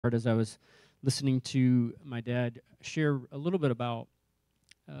as I was listening to my dad share a little bit about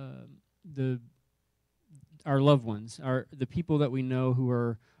the our loved ones, the people that we know who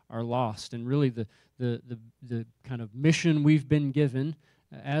are lost, and really the kind of mission we've been given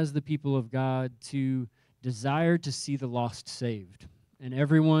as the people of God to desire to see the lost saved. And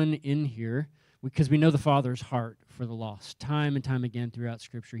everyone in here, because we know the Father's heart for the lost, time and time again throughout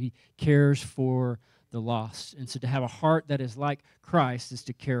Scripture, He cares for the lost. And so to have a heart that is like Christ is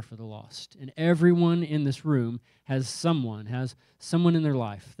to care for the lost. And everyone in this room has someone in their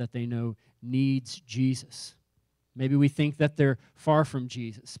life that they know needs Jesus. Maybe we think that they're far from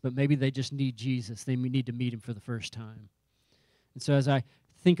Jesus, but maybe they just need Jesus. They need to meet Him for the first time. And so as I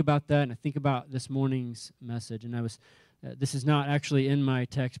think about that, and I think about this morning's message, and this is not actually in my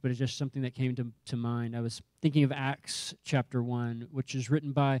text, but it's just something that came to mind. I was thinking of Acts chapter 1, which is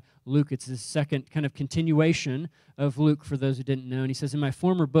written by Luke. It's the second kind of continuation of Luke, for those who didn't know. And he says, "In my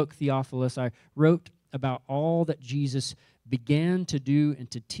former book, Theophilus, I wrote about all that Jesus began to do and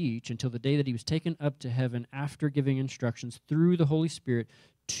to teach until the day that He was taken up to heaven, after giving instructions through the Holy Spirit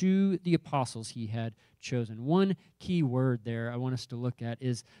to the apostles He had chosen." One key word there I want us to look at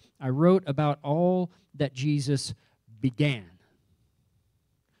is, I wrote about all that Jesus began.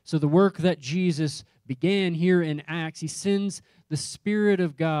 So the work that Jesus began here in Acts, He sends the Spirit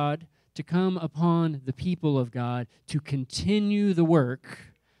of God to come upon the people of God to continue the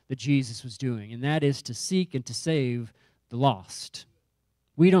work that Jesus was doing, and that is to seek and to save the lost.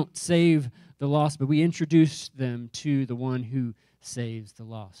 We don't save the lost, but we introduce them to the one who saves the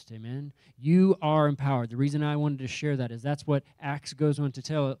lost. Amen? You are empowered. The reason I wanted to share that is that's what Acts goes on to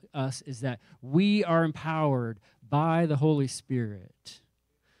tell us, is that we are empowered by the Holy Spirit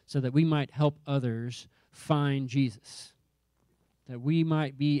so that we might help others find Jesus, that we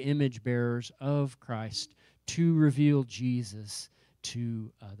might be image bearers of Christ to reveal Jesus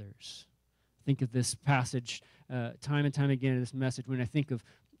to others. Think of this passage time and time again in this message when I think of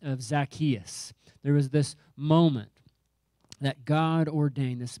Zacchaeus. There was this moment that God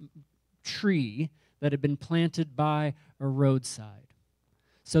ordained, this tree that had been planted by a roadside,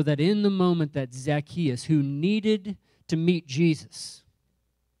 so that in the moment that Zacchaeus, who needed to meet Jesus,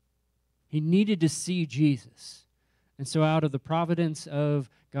 he needed to see Jesus, and so out of the providence of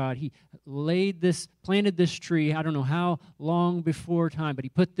God, He planted this tree, I don't know how long before time, but He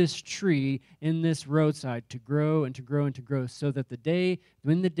put this tree in this roadside to grow and to grow and to grow, so that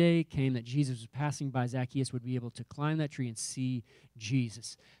when the day came that Jesus was passing by, Zacchaeus would be able to climb that tree and see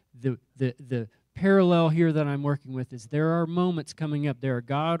Jesus. The parallel here that I'm working with is there are moments coming up, there are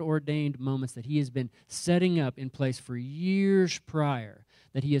God-ordained moments that He has been setting up in place for years prior,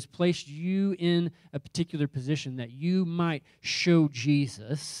 that He has placed you in a particular position that you might show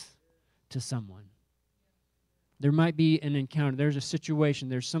Jesus to someone. There might be an encounter, there's a situation,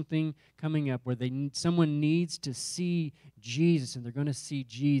 there's something coming up where someone needs to see Jesus, and they're going to see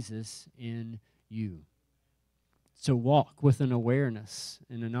Jesus in you. So walk with an awareness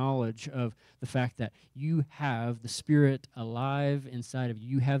and a knowledge of the fact that you have the Spirit alive inside of you.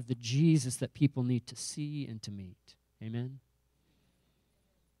 You have the Jesus that people need to see and to meet. Amen?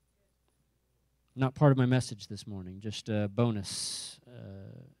 Not part of my message this morning, just bonus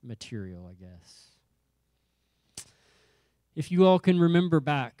material, I guess. If you all can remember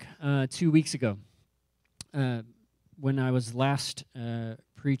back 2 weeks ago, when I was last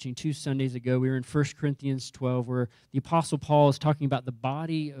preaching 2 Sundays ago, we were in 1 Corinthians 12, where the Apostle Paul is talking about the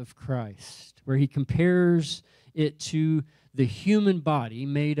body of Christ, where he compares it to the human body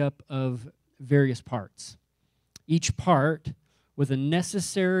made up of various parts, each part with a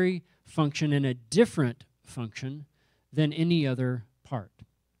necessary function and a different function than any other part.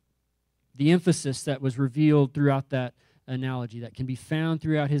 The emphasis that was revealed throughout that analogy, that can be found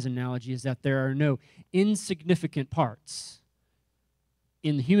throughout his analogy, is that there are no insignificant parts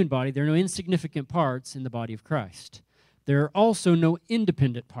in the human body. There are no insignificant parts in the body of Christ. There are also no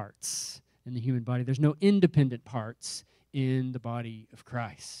independent parts in the human body. There's no independent parts in the body of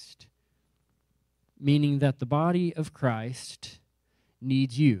Christ, meaning that the body of Christ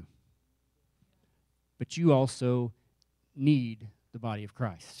needs you, but you also need the body of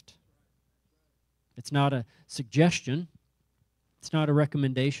Christ. It's not a suggestion. It's not a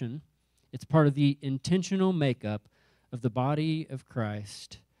recommendation. It's part of the intentional makeup of the body of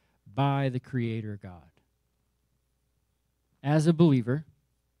Christ by the Creator God. As a believer,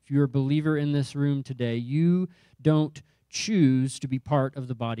 if you're a believer in this room today, you don't choose to be part of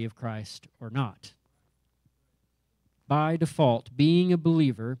the body of Christ or not. By default, being a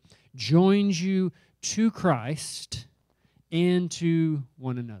believer joins you to Christ and to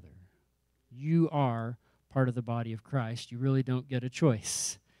one another. You are part of the body of Christ. You really don't get a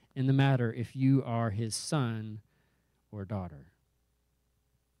choice in the matter if you are his son or daughter.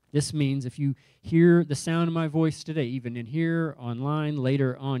 This means if you hear the sound of my voice today, even in here, online,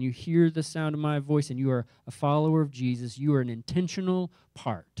 later on, you hear the sound of my voice and you are a follower of Jesus, you are an intentional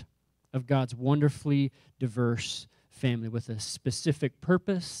part of God's wonderfully diverse family with a specific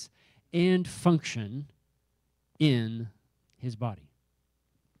purpose and function in his body.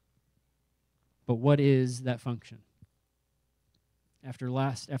 But what is that function?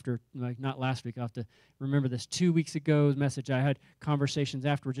 Not last week, I'll have to remember this. 2 weeks ago's message, I had conversations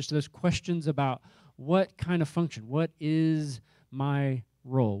afterwards, just those questions about what kind of function, what is my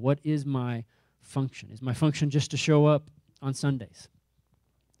role, what is my function? Is my function just to show up on Sundays?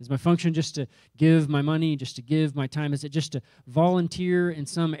 Is my function just to give my money, just to give my time? Is it just to volunteer in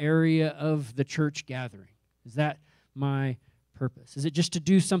some area of the church gathering? Is that my purpose? Is it just to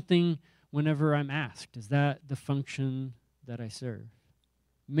do something whenever I'm asked? Is that the function that I serve?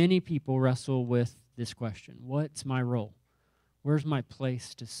 Many people wrestle with this question. What's my role? Where's my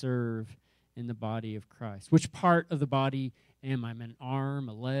place to serve in the body of Christ? Which part of the body am I? Am I an arm,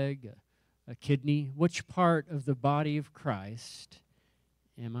 a leg, a kidney? Which part of the body of Christ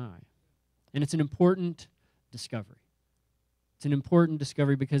am I? And it's an important discovery. It's an important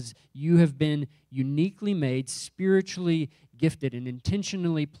discovery because you have been uniquely made, spiritually gifted, and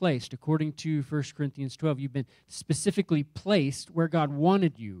intentionally placed. According to 1 Corinthians 12, you've been specifically placed where God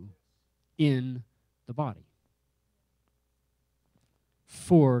wanted you in the body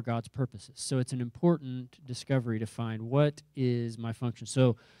for God's purposes. So it's an important discovery to find what is my function.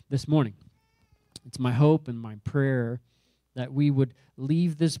 So this morning, it's my hope and my prayer that we would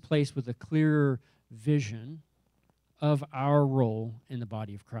leave this place with a clearer vision of our role in the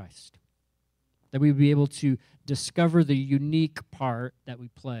body of Christ. That we would be able to discover the unique part that we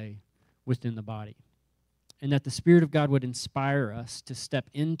play within the body. And that the Spirit of God would inspire us to step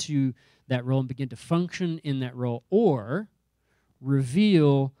into that role and begin to function in that role, or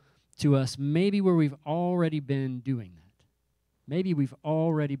reveal to us maybe where we've already been doing that. Maybe we've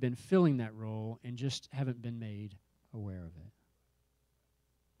already been filling that role and just haven't been made aware of it.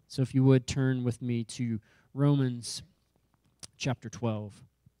 So if you would turn with me to Romans chapter 12.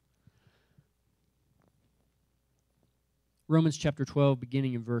 Romans chapter 12,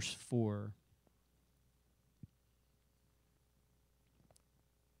 beginning in verse 4.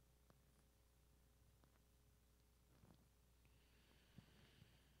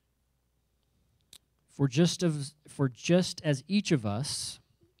 For just as each of us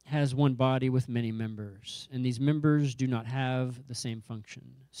has one body with many members, and these members do not have the same function,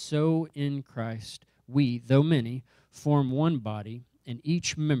 so in Christ we, though many, form one body, and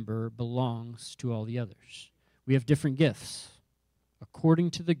each member belongs to all the others. We have different gifts,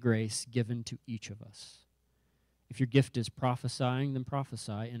 according to the grace given to each of us. If your gift is prophesying, then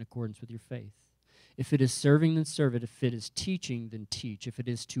prophesy in accordance with your faith. If it is serving, then serve it. If it is teaching, then teach. If it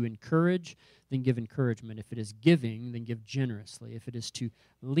is to encourage, then give encouragement. If it is giving, then give generously. If it is to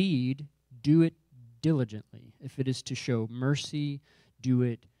lead, do it diligently. If it is to show mercy, do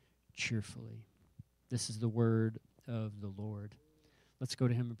it cheerfully. This is the word of the Lord. Let's go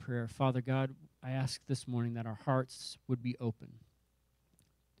to him in prayer. Father God, I ask this morning that our hearts would be open,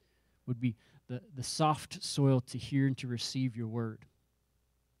 would be the soft soil to hear and to receive your word.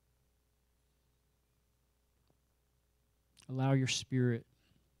 Allow your Spirit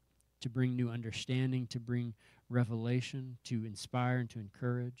to bring new understanding, to bring revelation, to inspire and to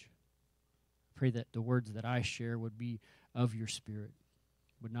encourage. Pray that the words that I share would be of your Spirit,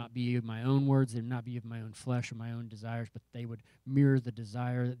 would not be of my own words, they would not be of my own flesh or my own desires, but they would mirror the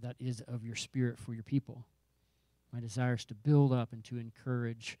desire that is of your Spirit for your people. My desire is to build up and to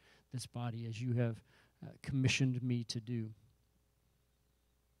encourage this body as you have commissioned me to do.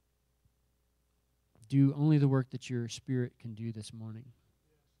 Do only the work that your Spirit can do this morning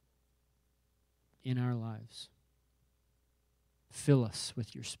in our lives. Fill us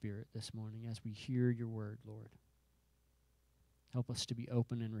with your Spirit this morning as we hear your word, Lord. Help us to be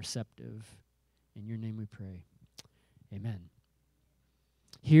open and receptive. In your name we pray. Amen.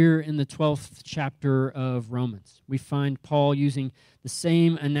 Here in the 12th chapter of Romans, we find Paul using the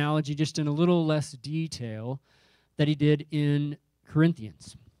same analogy, just in a little less detail, that he did in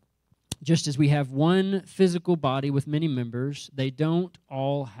Corinthians. Just as we have one physical body with many members, they don't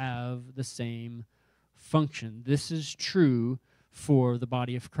all have the same function. This is true for the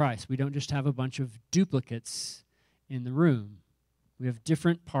body of Christ. We don't just have a bunch of duplicates in the room. We have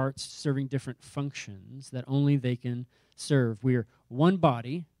different parts serving different functions that only they can serve. We are one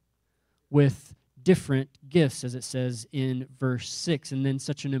body with different gifts, as it says in verse 6. And then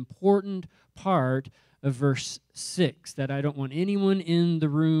such an important part of verse 6 that I don't want anyone in the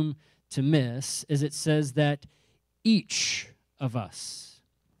room to miss is it says that each of us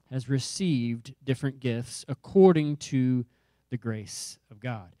has received different gifts according to the grace of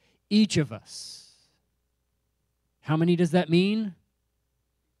God. Each of us. How many does that mean?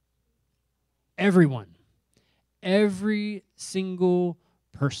 Everyone. Every single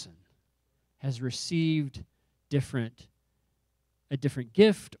person has received a different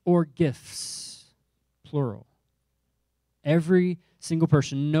gift or gifts, plural. Every single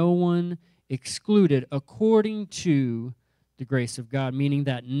person, no one excluded, according to the grace of God, meaning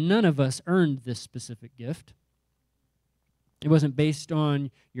that none of us earned this specific gift. It wasn't based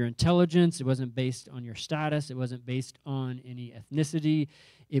on your intelligence. It wasn't based on your status. It wasn't based on any ethnicity.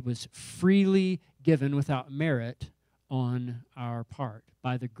 It was freely given without merit on our part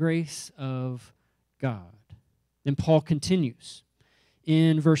by the grace of God. Then Paul continues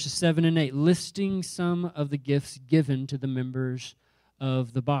in verses 7 and 8, listing some of the gifts given to the members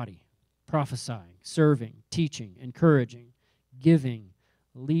of the body: prophesying, serving, teaching, encouraging, giving,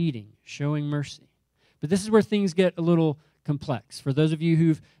 leading, showing mercy. But this is where things get a little complex. For those of you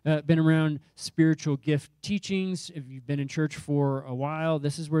who've been around spiritual gift teachings, if you've been in church for a while,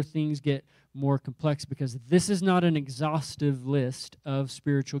 this is where things get more complex, because this is not an exhaustive list of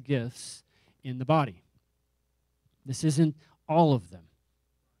spiritual gifts in the body. This isn't all of them.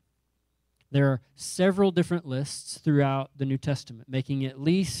 There are several different lists throughout the New Testament, making at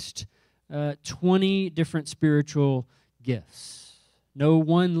least 20 different spiritual gifts. No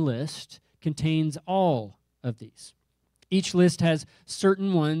one list contains all of these. Each list has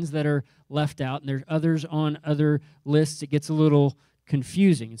certain ones that are left out, and there's others on other lists. It gets a little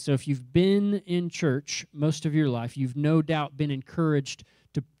confusing. And so if you've been in church most of your life, you've no doubt been encouraged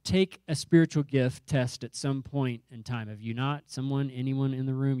to take a spiritual gift test at some point in time. Have you not? Anyone in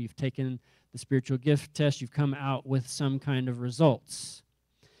the room, you've taken the spiritual gift test, you've come out with some kind of results.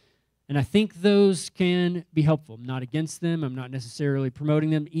 And I think those can be helpful. I'm not against them. I'm not necessarily promoting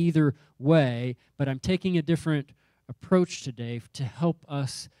them either way, but I'm taking a different approach today to help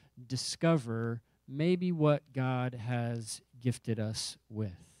us discover maybe what God has gifted us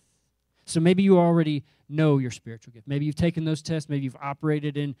with. So maybe you already know your spiritual gift. Maybe you've taken those tests. Maybe you've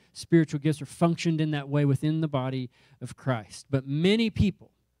operated in spiritual gifts or functioned in that way within the body of Christ. But many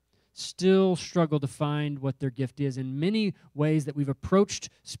people still struggle to find what their gift is. In many ways that we've approached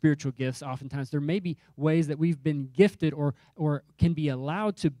spiritual gifts, oftentimes there may be ways that we've been gifted or can be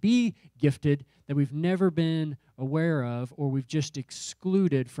allowed to be gifted that we've never been aware of, or we've just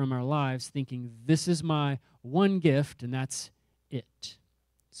excluded from our lives, thinking this is my one gift and that's it.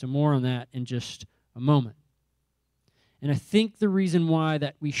 So more on that in just a moment. And I think the reason why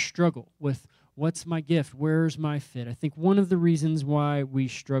that we struggle with what's my gift, where's my fit, I think one of the reasons why we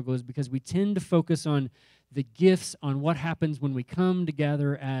struggle is because we tend to focus on the gifts, on what happens when we come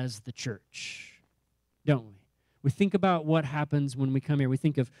together as the church, don't we? We think about what happens when we come here. We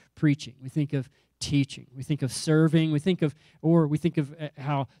think of preaching. We think of teaching. We think of serving. We think of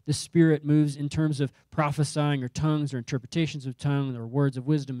how the Spirit moves in terms of prophesying or tongues or interpretations of tongues or words of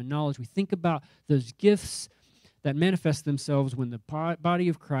wisdom and knowledge. We think about those gifts that manifest themselves when the body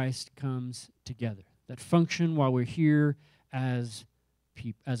of Christ comes together, that function while we're here as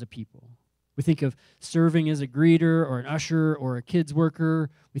a people. We think of serving as a greeter or an usher or a kids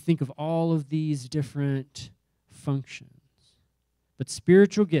worker. We think of all of these different functions. But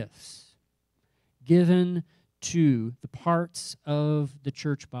spiritual gifts given to the parts of the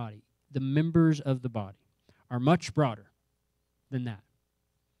church body, the members of the body, are much broader than that,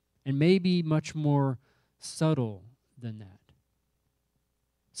 and maybe much more subtle than that.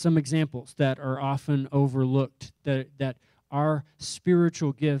 Some examples that are often overlooked, that are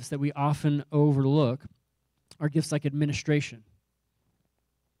spiritual gifts that we often overlook, are gifts like administration.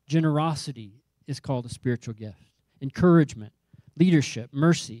 Generosity is called a spiritual gift. Encouragement, leadership,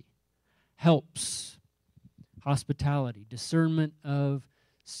 mercy, helps, hospitality, discernment of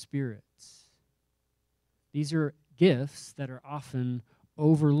spirits. These are gifts that are often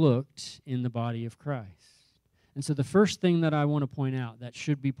overlooked in the body of Christ. And so the first thing that I want to point out, that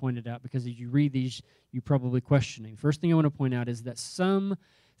should be pointed out, because as you read these, you're probably questioning. First thing I want to point out is that some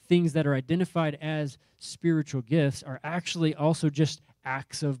things that are identified as spiritual gifts are actually also just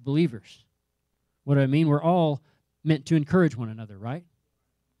acts of believers. What do I mean? We're all meant to encourage one another, right?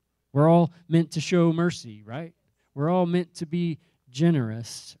 We're all meant to show mercy, right? We're all meant to be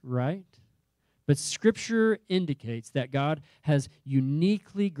generous, right? But Scripture indicates that God has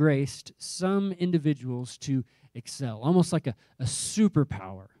uniquely graced some individuals to excel, almost like a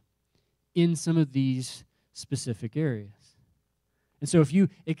superpower in some of these specific areas. And so if you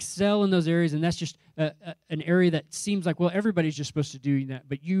excel in those areas, and that's just an area that seems like, well, everybody's just supposed to do that,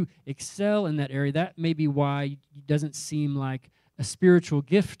 but you excel in that area, that may be why it doesn't seem like a spiritual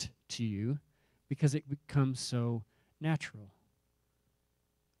gift to you, because it becomes so natural.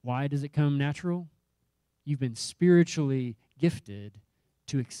 Why does it come natural? You've been spiritually gifted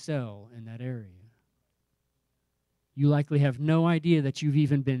to excel in that area. You likely have no idea that you've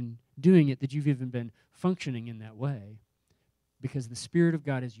even been doing it, that you've even been functioning in that way, because the Spirit of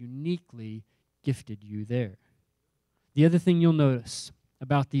God has uniquely gifted you there. The other thing you'll notice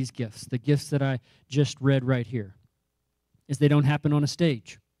about these gifts, the gifts that I just read right here, is they don't happen on a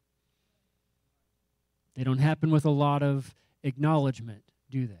stage. They don't happen with a lot of acknowledgement,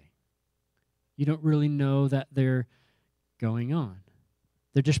 do they? You don't really know that they're going on.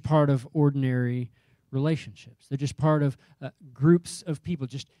 They're just part of ordinary relationships. They're just part of groups of people,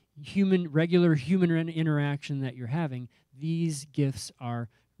 just regular human interaction that you're having. These gifts are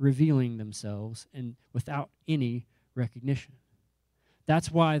revealing themselves and without any recognition.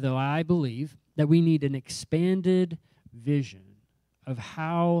 That's why, though, I believe that we need an expanded vision of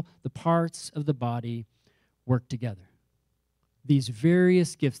how the parts of the body work together. These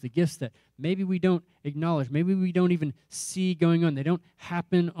various gifts, the gifts that maybe we don't acknowledge, maybe we don't even see going on. They don't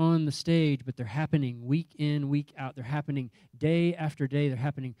happen on the stage, but they're happening week in, week out. They're happening day after day. They're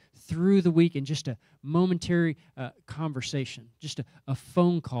happening through the week in just a momentary conversation, just a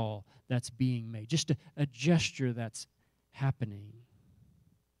phone call that's being made, just a gesture that's happening.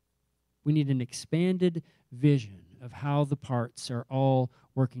 We need an expanded vision of how the parts are all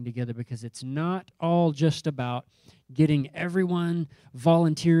working together, because it's not all just about getting everyone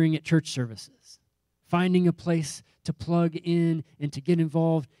volunteering at church services, finding a place to plug in and to get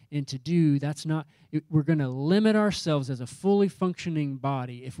involved and to do. That's not, we're going to limit ourselves as a fully functioning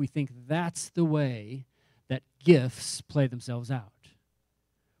body if we think that's the way that gifts play themselves out.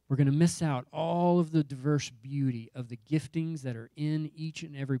 We're going to miss out all of the diverse beauty of the giftings that are in each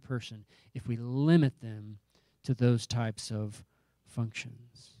and every person if we limit them to those types of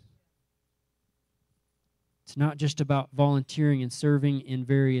functions. It's not just about volunteering and serving in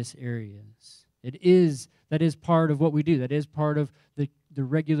various areas. That is part of what we do. That is part of the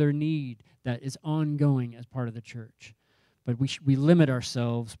regular need that is ongoing as part of the church. But we limit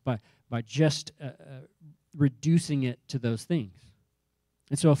ourselves by just reducing it to those things.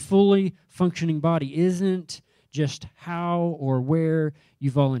 And so a fully functioning body isn't just how or where you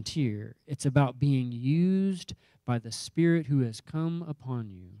volunteer. It's about being used by the Spirit who has come upon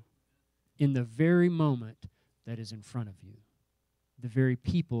you in the very moment that is in front of you, the very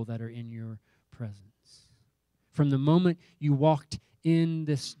people that are in your presence. From the moment you walked in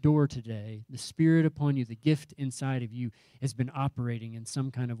this door today, the Spirit upon you, the gift inside of you, has been operating in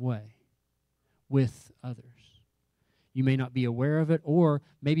some kind of way with others. You may not be aware of it, or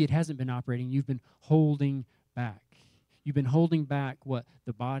maybe it hasn't been operating. You've been holding back. You've been holding back what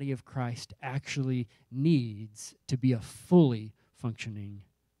the body of Christ actually needs to be a fully functioning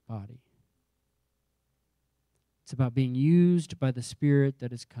body. It's about being used by the Spirit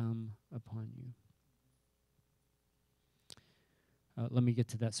that has come upon you. Let me get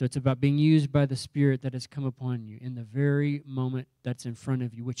to that. So it's about being used by the Spirit that has come upon you in the very moment that's in front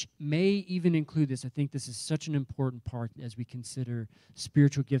of you, which may even include this. I think this is such an important part as we consider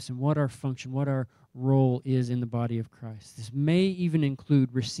spiritual gifts and what our function, what our role is in the body of Christ. This may even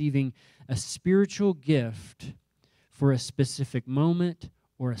include receiving a spiritual gift for a specific moment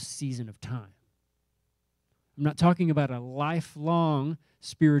or a season of time. I'm not talking about a lifelong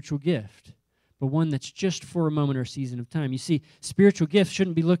spiritual gift, but one that's just for a moment or a season of time. You see, spiritual gifts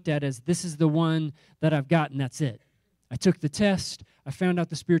shouldn't be looked at as this is the one that I've got and that's it. I took the test. I found out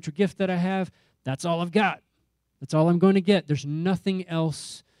the spiritual gift that I have. That's all I've got. That's all I'm going to get. There's nothing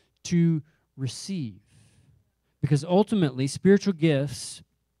else to receive. Because ultimately, spiritual gifts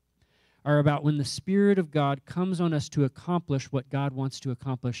are about when the Spirit of God comes on us to accomplish what God wants to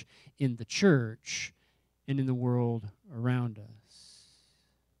accomplish in the church and in the world around us.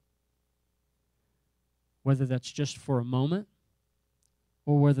 Whether that's just for a moment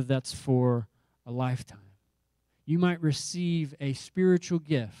or whether that's for a lifetime. You might receive a spiritual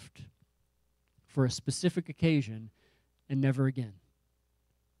gift for a specific occasion and never again.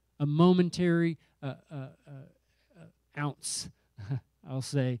 A momentary ounce, I'll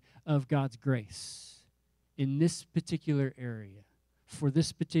say, of God's grace in this particular area for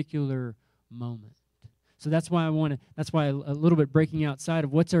this particular moment. So that's why a little bit breaking outside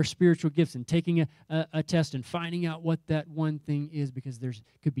of what's our spiritual gifts and taking a test and finding out what that one thing is, because there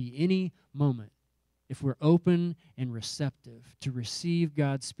could be any moment if we're open and receptive to receive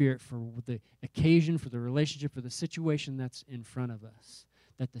God's Spirit for the occasion, for the relationship, for the situation that's in front of us,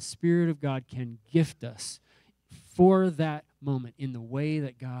 that the Spirit of God can gift us for that moment in the way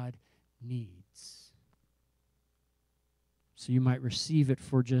that God needs. So you might receive it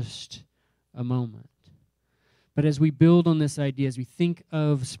for just a moment. But as we build on this idea, as we think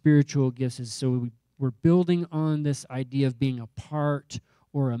of spiritual gifts, we're building on this idea of being a part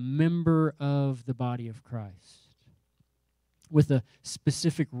or a member of the body of Christ with a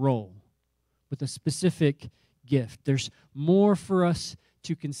specific role, with a specific gift. There's more for us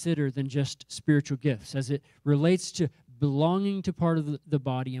to consider than just spiritual gifts as it relates to belonging to part of the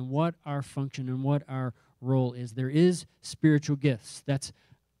body and what our function and what our role is. There is spiritual gifts. That's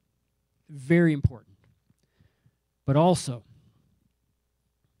very important. But also,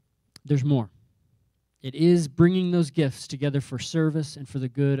 there's more. It is bringing those gifts together for service and for the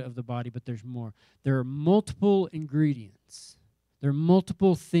good of the body, but there's more. There are multiple ingredients. There are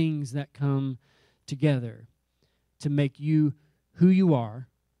multiple things that come together to make you who you are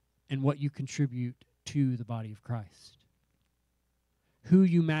and what you contribute to the body of Christ. Who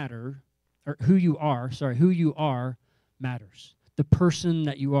you are matters. The person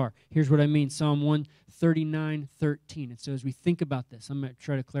that you are. Here's what I mean. Psalm 139:13. And so as we think about this, I'm going to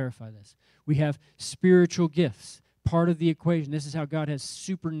try to clarify this. We have spiritual gifts, part of the equation. This is how God has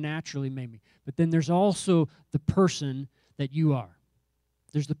supernaturally made me. But then there's also the person that you are.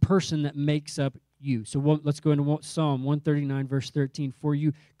 There's the person that makes up you. So let's go into Psalm 139, verse 13. For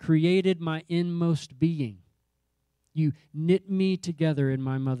you created my inmost being. You knit me together in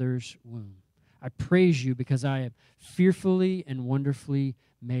my mother's womb. I praise you because I am fearfully and wonderfully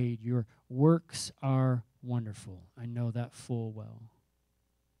made. Your works are wonderful. I know that full well.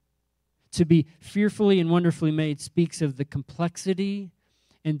 To be fearfully and wonderfully made speaks of the complexity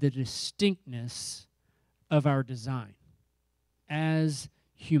and the distinctness of our design as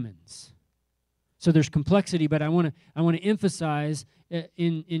humans. So there's complexity, but I want to emphasize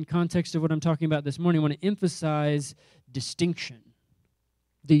in context of what I'm talking about this morning, I want to emphasize distinction,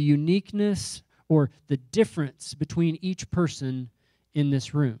 the uniqueness or the difference between each person in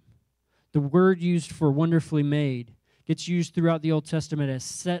this room. The word used for wonderfully made gets used throughout the Old Testament as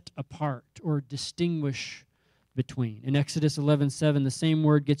set apart or distinguish between. In Exodus 11:7, the same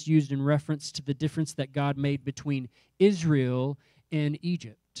word gets used in reference to the difference that God made between Israel and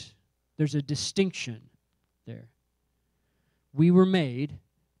Egypt. There's a distinction there. We were made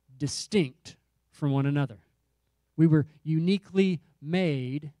distinct from one another. We were uniquely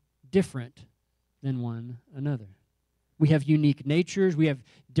made different than one another. We have unique natures. We have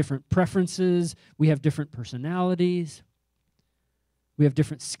different preferences. We have different personalities. We have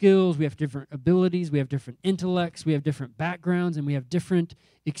different skills. We have different abilities. We have different intellects. We have different backgrounds, and we have different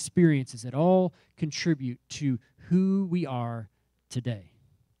experiences that all contribute to who we are today.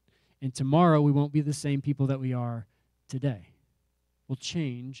 And tomorrow, we won't be the same people that we are today. We'll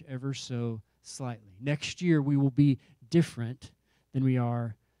change ever so slightly. Next year, we will be different than we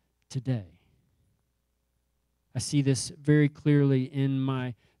are today. I see this very clearly in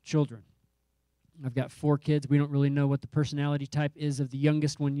my children. I've got 4 kids. We don't really know what the personality type is of the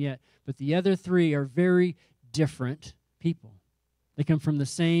youngest one yet, but the other 3 are very different people. They come from the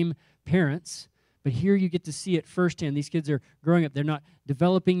same parents, but here you get to see it firsthand. These kids are growing up. They're not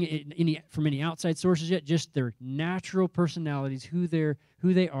developing from any outside sources yet, just their natural personalities, who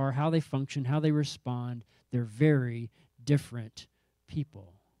they are, how they function, how they respond. They're very different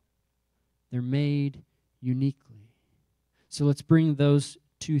people. They're made uniquely. So let's bring those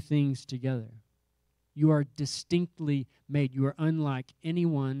two things together. You are distinctly made. You are unlike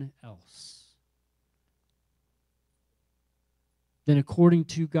anyone else. Then according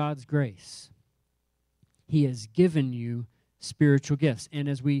to God's grace, He has given you spiritual gifts. And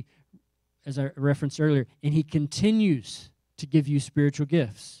as I referenced earlier, and He continues to give you spiritual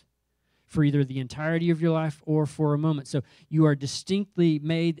gifts for either the entirety of your life or for a moment. So you are distinctly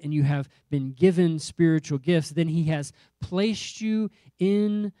made and you have been given spiritual gifts. Then He has placed you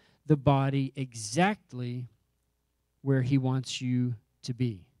in the body exactly where He wants you to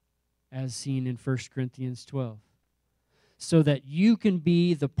be, as seen in 1 Corinthians 12. So that you can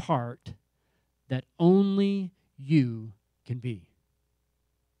be the part that only you can be.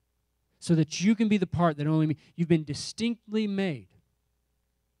 So that you can be the part that only you've been distinctly made.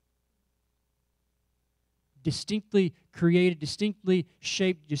 Distinctly created, distinctly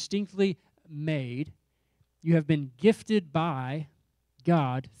shaped, distinctly made. You have been gifted by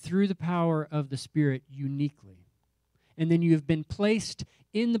God through the power of the Spirit uniquely. And then you have been placed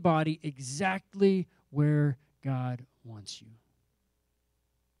in the body exactly where God wants you.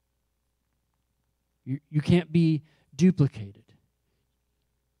 You can't be duplicated.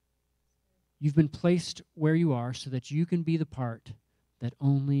 You've been placed where you are so that you can be the part that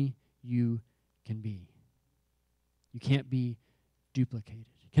only you can be. You can't be duplicated.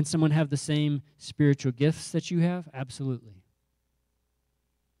 Can someone have the same spiritual gifts that you have? Absolutely.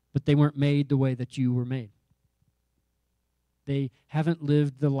 But they weren't made the way that you were made. They haven't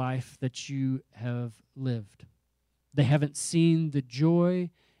lived the life that you have lived. They haven't seen the joy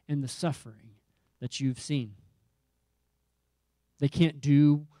and the suffering that you've seen. They can't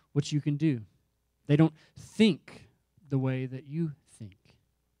do what you can do. They don't think the way that you think.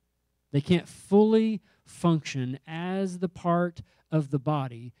 They can't fully function as the part of the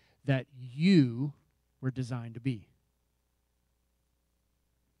body that you were designed to be.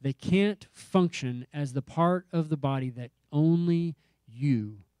 They can't function as the part of the body that only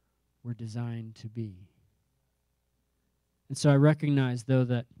you were designed to be. And so I recognize, though,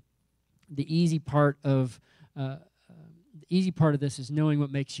 that the easy part of this is knowing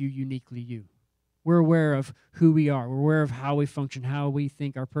what makes you uniquely you. We're aware of who we are. We're aware of how we function, how we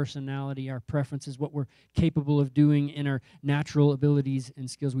think, our personality, our preferences, what we're capable of doing in our natural abilities and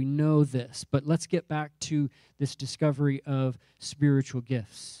skills. We know this. But let's get back to this discovery of spiritual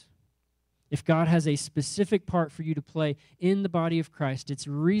gifts. If God has a specific part for you to play in the body of Christ, it's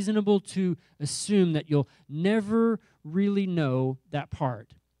reasonable to assume that you'll never really know that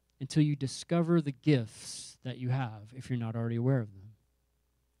part until you discover the gifts that you have, if you're not already aware of them.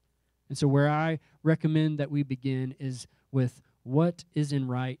 And so where I recommend that we begin is with what is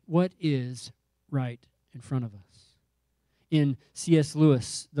right in front of us. In C.S.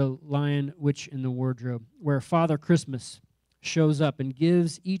 Lewis, The Lion, Witch, and the Wardrobe, where Father Christmas shows up and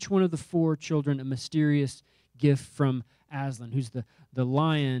gives each one of the 4 children a mysterious gift from Aslan, who's the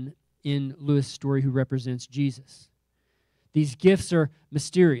lion in Lewis' story who represents Jesus. These gifts are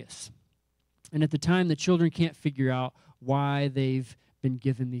mysterious. And at the time, the children can't figure out why they've been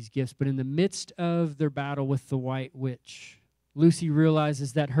given these gifts. But in the midst of their battle with the White Witch, Lucy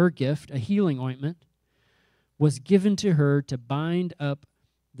realizes that her gift, a healing ointment, was given to her to bind up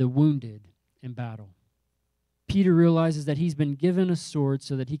the wounded in battle. Peter realizes that he's been given a sword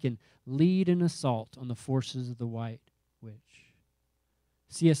so that he can lead an assault on the forces of the White Witch.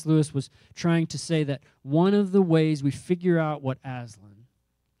 C.S. Lewis was trying to say that one of the ways we figure out what Aslan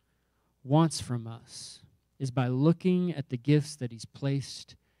wants from us is by looking at the gifts that he's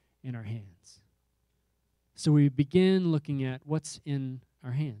placed in our hands. So we begin looking at what's in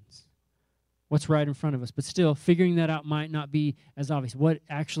our hands, what's right in front of us. But still, figuring that out might not be as obvious. What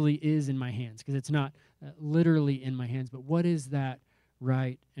actually is in my hands? Because it's not literally in my hands, but what is that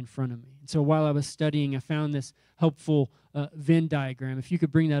right in front of me? And so while I was studying, I found this helpful Venn diagram. If you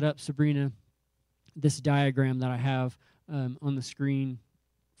could bring that up, Sabrina, this diagram that I have on the screen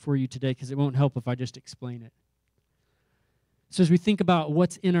for you today, because it won't help if I just explain it. So as we think about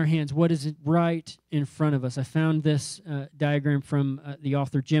what's in our hands, what is right in front of us, I found this diagram from the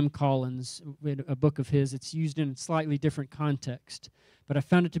author Jim Collins, a book of his. It's used in a slightly different context, but I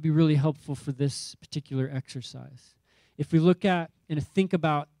found it to be really helpful for this particular exercise. If we look at and think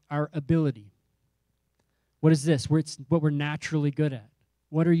about our ability, what is this? It's what we're naturally good at.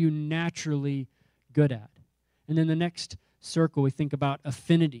 What are you naturally good at? And then the next circle, we think about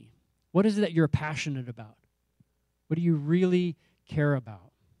affinity. What is it that you're passionate about? What do you really care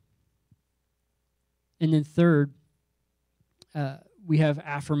about? And then third, we have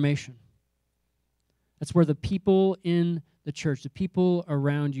affirmation. That's where the people in the church, the people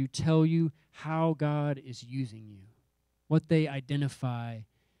around you, tell you how God is using you, what they identify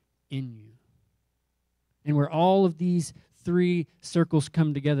in you. And where all of these 3 circles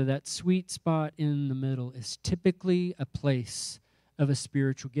come together, that sweet spot in the middle is typically a place of a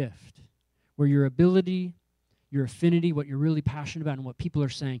spiritual gift, where your ability, your affinity, what you're really passionate about, and what people are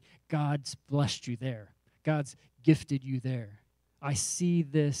saying, God's blessed you there. God's gifted you there. I see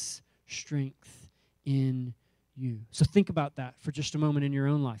this strength in you. So think about that for just a moment in your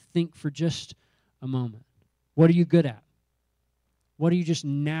own life. Think for just a moment. What are you good at? What are you just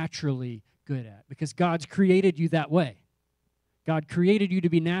naturally good at? Because God's created you that way. God created you to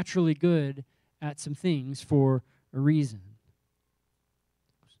be naturally good at some things for a reason.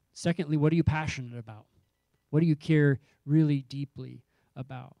 Secondly, what are you passionate about? What do you care really deeply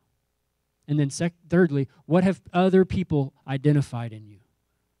about? And then thirdly, what have other people identified in you?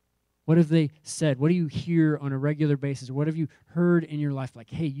 What have they said? What do you hear on a regular basis? What have you heard in your life? Like,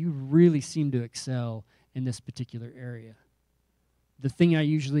 hey, you really seem to excel in this particular area. The thing I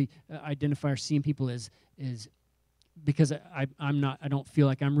usually identify or see in people is because I don't feel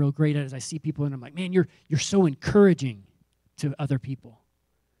like I'm real great at it. As I see people and I'm like, man, you're so encouraging to other people.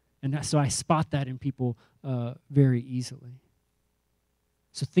 And so I spot that in people very easily.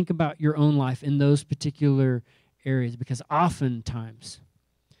 So think about your own life in those particular areas, because oftentimes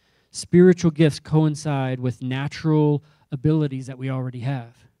spiritual gifts coincide with natural abilities that we already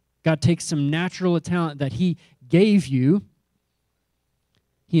have. God takes some natural talent that He gave you,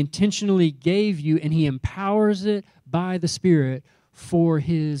 He intentionally gave you, and He empowers it by the Spirit for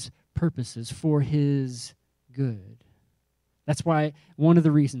His purposes, for His good. That's why, one of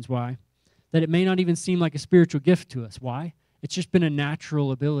the reasons why, that it may not even seem like a spiritual gift to us. Why? It's just been a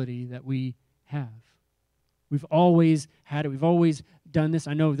natural ability that we have. We've always had it. We've always done this.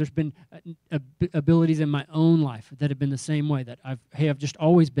 I know there's been abilities in my own life that have been the same way, that I've just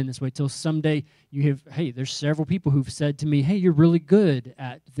always been this way, till someday there's several people who've said to me, hey, you're really good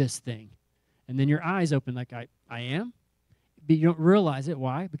at this thing. And then your eyes open like, I am? But you don't realize it.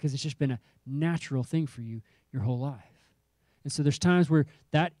 Why? Because it's just been a natural thing for you your whole life. And so there's times where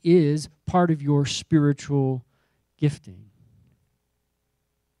that is part of your spiritual gifting.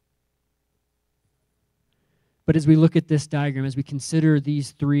 But as we look at this diagram, as we consider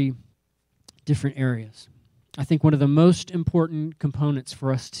these three different areas, I think one of the most important components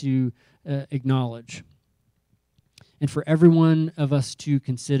for us to acknowledge and for every one of us to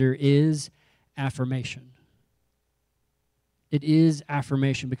consider is affirmation. It is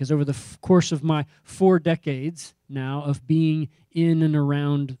affirmation, because over the course of my 4 decades now of being in and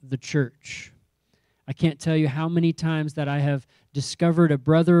around the church, I can't tell you how many times that I have discovered a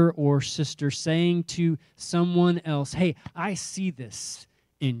brother or sister saying to someone else, hey, I see this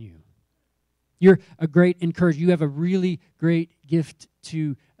in you. You're a great encourager. You have a really great gift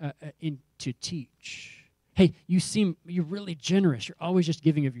to teach. Hey, you're really generous. You're always just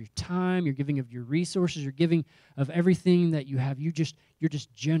giving of your time. You're giving of your resources. You're giving of everything that you have. You're just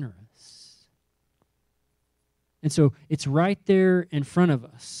generous. And so it's right there in front of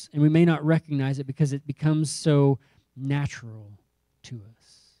us, and we may not recognize it because it becomes so natural to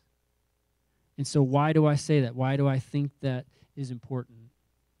us. And so why do I say that? Why do I think that is important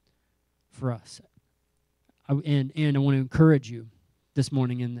for us? And I want to encourage you this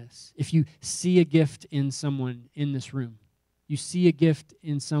morning in this. If you see a gift in someone in this room, you see a gift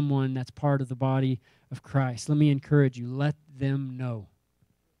in someone that's part of the body of Christ, let me encourage you, let them know.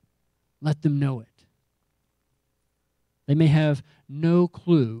 Let them know it. They may have no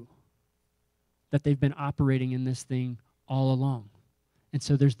clue that they've been operating in this thing all along. And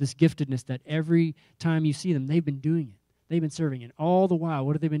so there's this giftedness that every time you see them, they've been doing it. They've been serving it. All the while,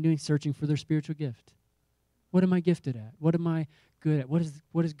 what have they been doing? Searching for their spiritual gift. What am I gifted at? What am I good at?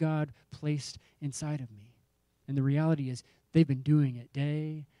 What has God placed inside of me? And the reality is they've been doing it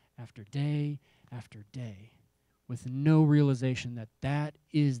day after day after day with no realization that that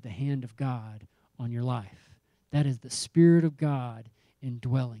is the hand of God on your life. That is the Spirit of God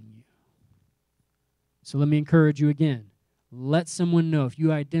indwelling you. So let me encourage you again. Let someone know if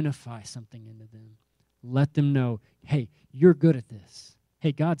you identify something into them. Let them know, hey, you're good at this.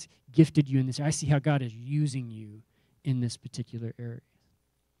 Hey, God's gifted you in this. I see how God is using you in this particular area.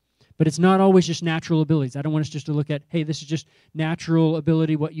 But it's not always just natural abilities. I don't want us just to look at, hey, this is just natural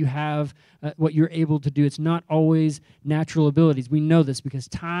ability, what you have, what you're able to do. It's not always natural abilities. We know this because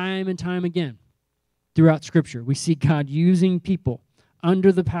time and time again, throughout Scripture, we see God using people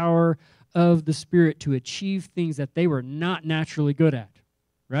under the power of the Spirit to achieve things that they were not naturally good at,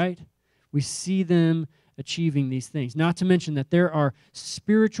 right? We see them achieving these things. Not to mention that there are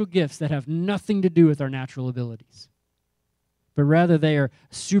spiritual gifts that have nothing to do with our natural abilities, but rather they are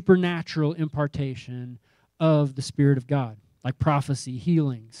supernatural impartation of the Spirit of God, like prophecy,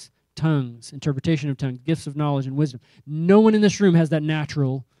 healings, tongues, interpretation of tongues, gifts of knowledge and wisdom. No one in this room has that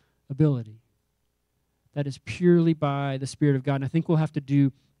natural ability. That is purely by the Spirit of God. And I think we'll have to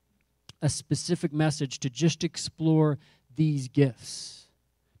do a specific message to just explore these gifts,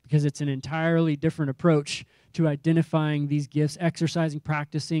 because it's an entirely different approach to identifying these gifts, exercising,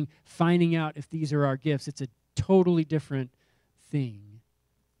 practicing, finding out if these are our gifts. It's a totally different thing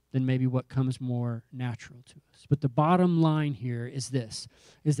than maybe what comes more natural to us. But the bottom line here is this,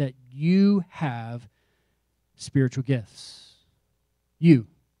 is that you have spiritual gifts. You.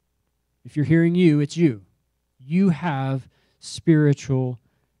 If you're hearing you, it's you. You have spiritual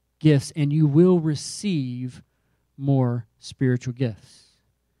gifts, and you will receive more spiritual gifts.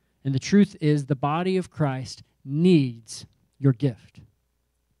 And the truth is, the body of Christ needs your gift.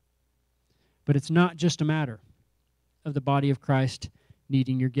 But it's not just a matter of the body of Christ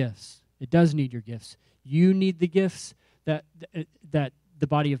needing your gifts. It does need your gifts. You need the gifts that the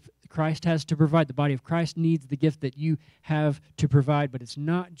body of Christ has to provide. The body of Christ needs the gift that you have to provide, but it's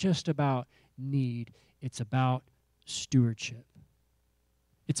not just about need. It's about stewardship.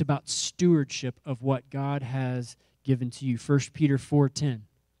 It's about stewardship of what God has given to you. 1 Peter 4:10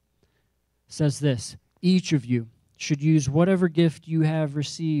 says this, each of you should use whatever gift you have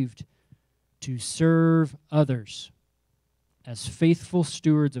received to serve others as faithful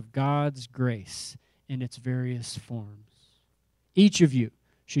stewards of God's grace in its various forms. Each of you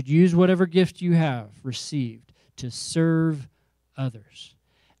should use whatever gift you have received to serve others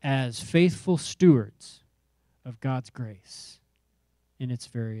as faithful stewards of God's grace in its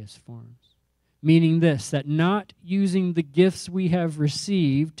various forms. Meaning this, that not using the gifts we have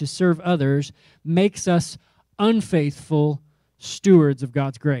received to serve others makes us unfaithful stewards of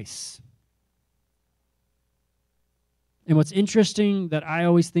God's grace. And what's interesting that I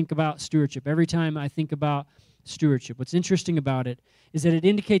always think about stewardship, every time I think about stewardship, what's interesting about it is that it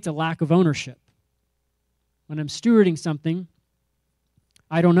indicates a lack of ownership. When I'm stewarding something,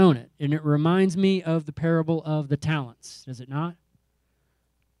 I don't own it. And it reminds me of the parable of the talents, does it not?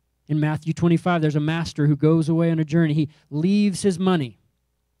 In Matthew 25, there's a master who goes away on a journey. He leaves his money.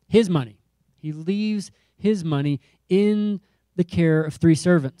 He leaves his money in the care of 3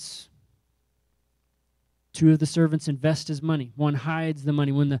 servants. 2 of the servants invest his money. 1 hides the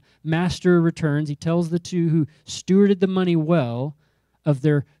money. When the master returns, he tells the 2 who stewarded the money well of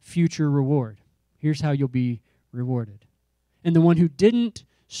their future reward. Here's how you'll be rewarded. And the one who didn't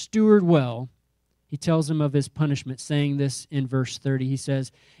steward well, he tells him of his punishment, saying this in verse 30. He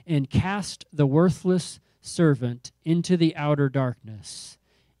says, and cast the worthless servant into the outer darkness.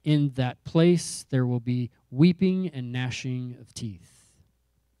 In that place there will be weeping and gnashing of teeth.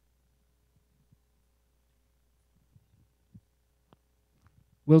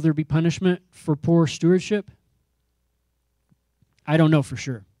 Will there be punishment for poor stewardship? I don't know for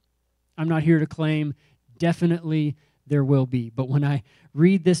sure. I'm not here to claim definitely there will be. But when I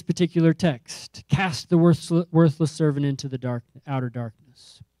read this particular text, cast the worthless servant into the outer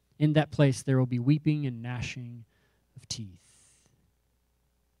darkness. In that place there will be weeping and gnashing of teeth.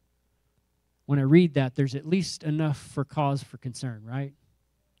 When I read that, there's at least enough for cause for concern, right?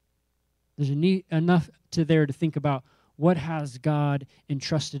 There's enough there to think about, what has God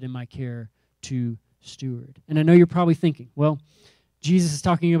entrusted in my care to steward? And I know you're probably thinking, well, Jesus is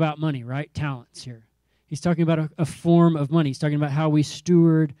talking about money, right? Talents here. He's talking about a form of money. He's talking about how we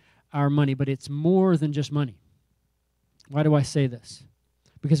steward our money, but it's more than just money. Why do I say this?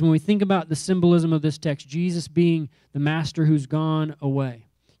 Because when we think about the symbolism of this text, Jesus being the master who's gone away,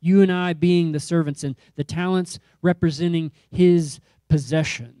 you and I being the servants, and the talents representing his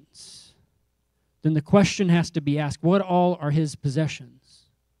possessions, then the question has to be asked, what all are his possessions?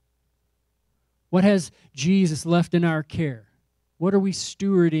 What has Jesus left in our care? What are we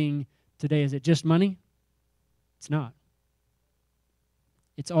stewarding today? Is it just money? It's not.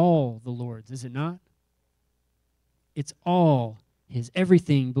 It's all the Lord's, is it not? It's all his.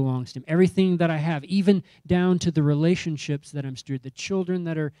 Everything belongs to him. Everything that I have, even down to the relationships that I'm stewarding, the children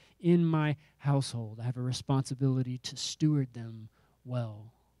that are in my household, I have a responsibility to steward them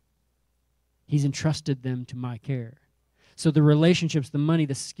well. He's entrusted them to my care. So the relationships, the money,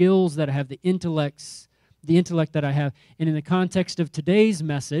 the skills that I have, the intellect that I have, and in the context of today's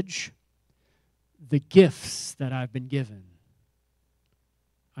message, the gifts that I've been given,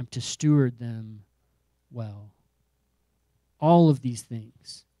 I'm to steward them well. All of these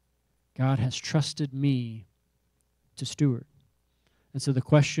things, God has trusted me to steward. And so the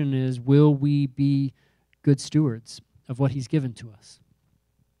question is, will we be good stewards of what he's given to us?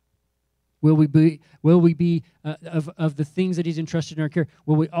 Will we be of the things that he's entrusted in our care?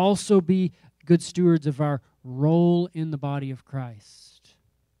 Will we also be good stewards of our role in the body of Christ?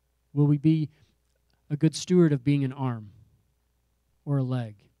 Will we be a good steward of being an arm or a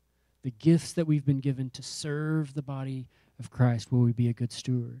leg? The gifts that we've been given to serve the body of Christ, will we be a good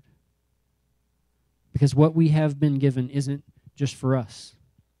steward? Because what we have been given isn't just for us.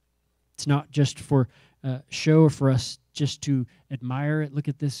 It's not just for show or for us just to admire it. Look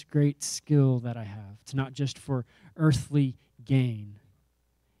at this great skill that I have. It's not just for earthly gain.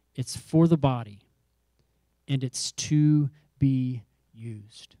 It's for the body, and it's to be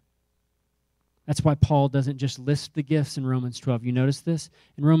used. That's why Paul doesn't just list the gifts in Romans 12. You notice this?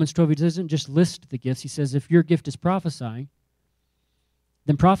 In Romans 12, he doesn't just list the gifts. He says, if your gift is prophesying,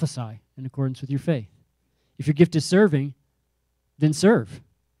 then prophesy in accordance with your faith. If your gift is serving, then serve.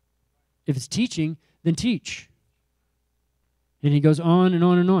 If it's teaching, then teach. And he goes on and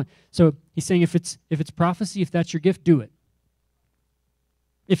on and on. So he's saying if it's prophecy, if that's your gift, do it.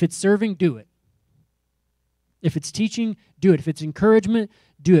 If it's serving, do it. If it's teaching, do it. If it's encouragement,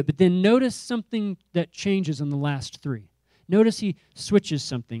 do it. But then notice something that changes on the last 3. Notice he switches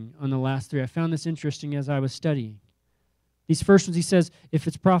something on the last 3. I found this interesting as I was studying. These first ones, he says, if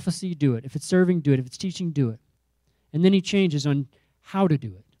it's prophecy, do it. If it's serving, do it. If it's teaching, do it. And then he changes on how to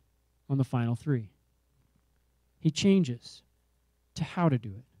do it on the final 3. He changes to how to do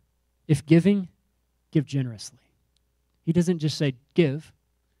it. If giving, give generously. He doesn't just say give.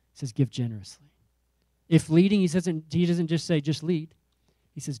 He says give generously. If leading, he doesn't just say just lead.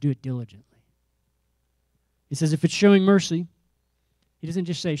 He says do it diligently. He says if it's showing mercy, he doesn't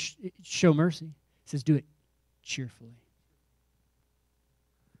just say show mercy. He says do it cheerfully.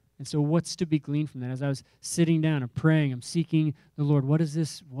 And so what's to be gleaned from that? As I was sitting down and praying, I'm seeking the Lord. What is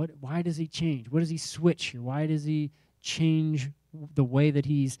this? Why does he change? What does he switch here? Why does he change the way that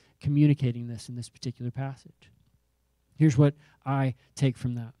he's communicating this in this particular passage? Here's what I take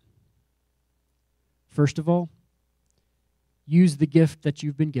from that. First of all, use the gift that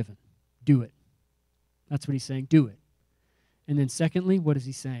you've been given. Do it. That's what he's saying. Do it. And then secondly, what is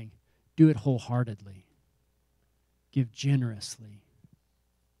he saying? Do it wholeheartedly. Give generously.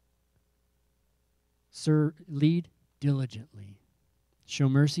 Lead diligently. Show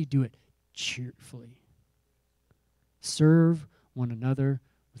mercy. Do it cheerfully. Serve one another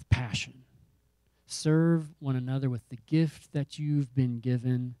with passion. Serve one another with the gift that you've been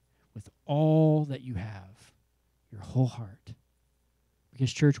given, with all that you have, your whole heart.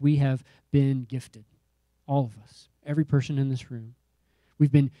 Because, church, we have been gifted, all of us, every person in this room.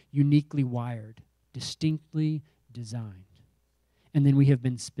 We've been uniquely wired, distinctly designed. And then we have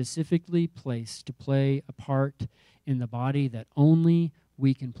been specifically placed to play a part in the body that only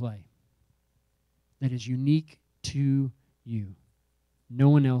we can play, that is unique to you. No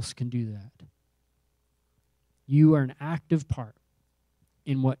one else can do that. You are an active part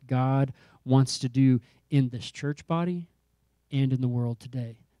in what God wants to do in this church body and in the world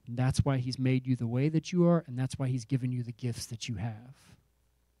today. And that's why he's made you the way that you are, and that's why he's given you the gifts that you have.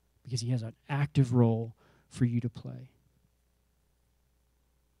 Because he has an active role for you to play.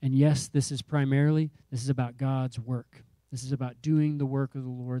 And yes, this is about God's work. This is about doing the work of the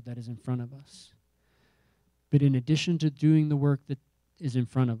Lord that is in front of us. But in addition to doing the work that is in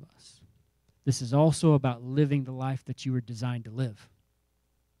front of us, this is also about living the life that you were designed to live.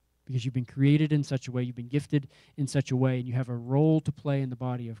 Because you've been created in such a way, you've been gifted in such a way, and you have a role to play in the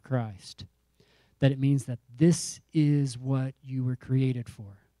body of Christ, that it means that this is what you were created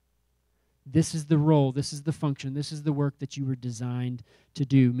for. This is the role, this is the function, this is the work that you were designed to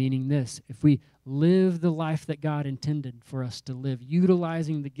do, meaning this: if we live the life that God intended for us to live,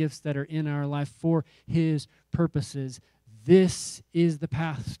 utilizing the gifts that are in our life for his purposes, this is the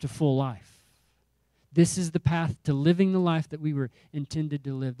path to full life. This is the path to living the life that we were intended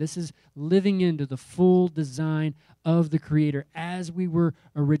to live. This is living into the full design of the Creator as we were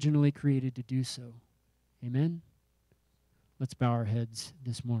originally created to do so. Amen? Let's bow our heads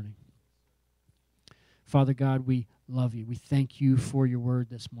this morning. Father God, we love you. We thank you for your word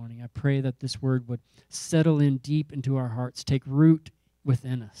this morning. I pray that this word would settle in deep into our hearts, take root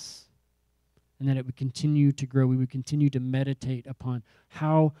within us, and that it would continue to grow. We would continue to meditate upon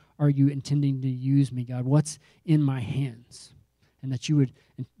how are you intending to use me, God? What's in my hands? And that you would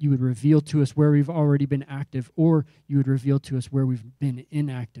reveal to us where we've already been active, or you would reveal to us where we've been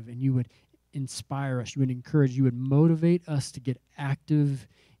inactive, and you would inspire us, you would encourage, you would motivate us to get active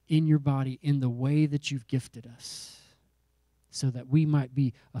in your body in the way that you've gifted us, so that we might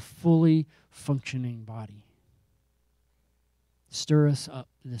be a fully functioning body. Stir us up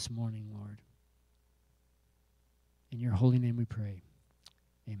this morning, Lord. In your holy name we pray.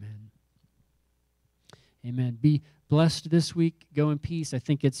 Amen. Amen. Be blessed this week. Go in peace. I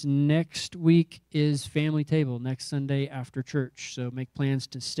think it's next week is family table, next Sunday after church. So make plans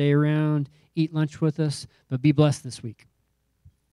to stay around, eat lunch with us, but be blessed this week.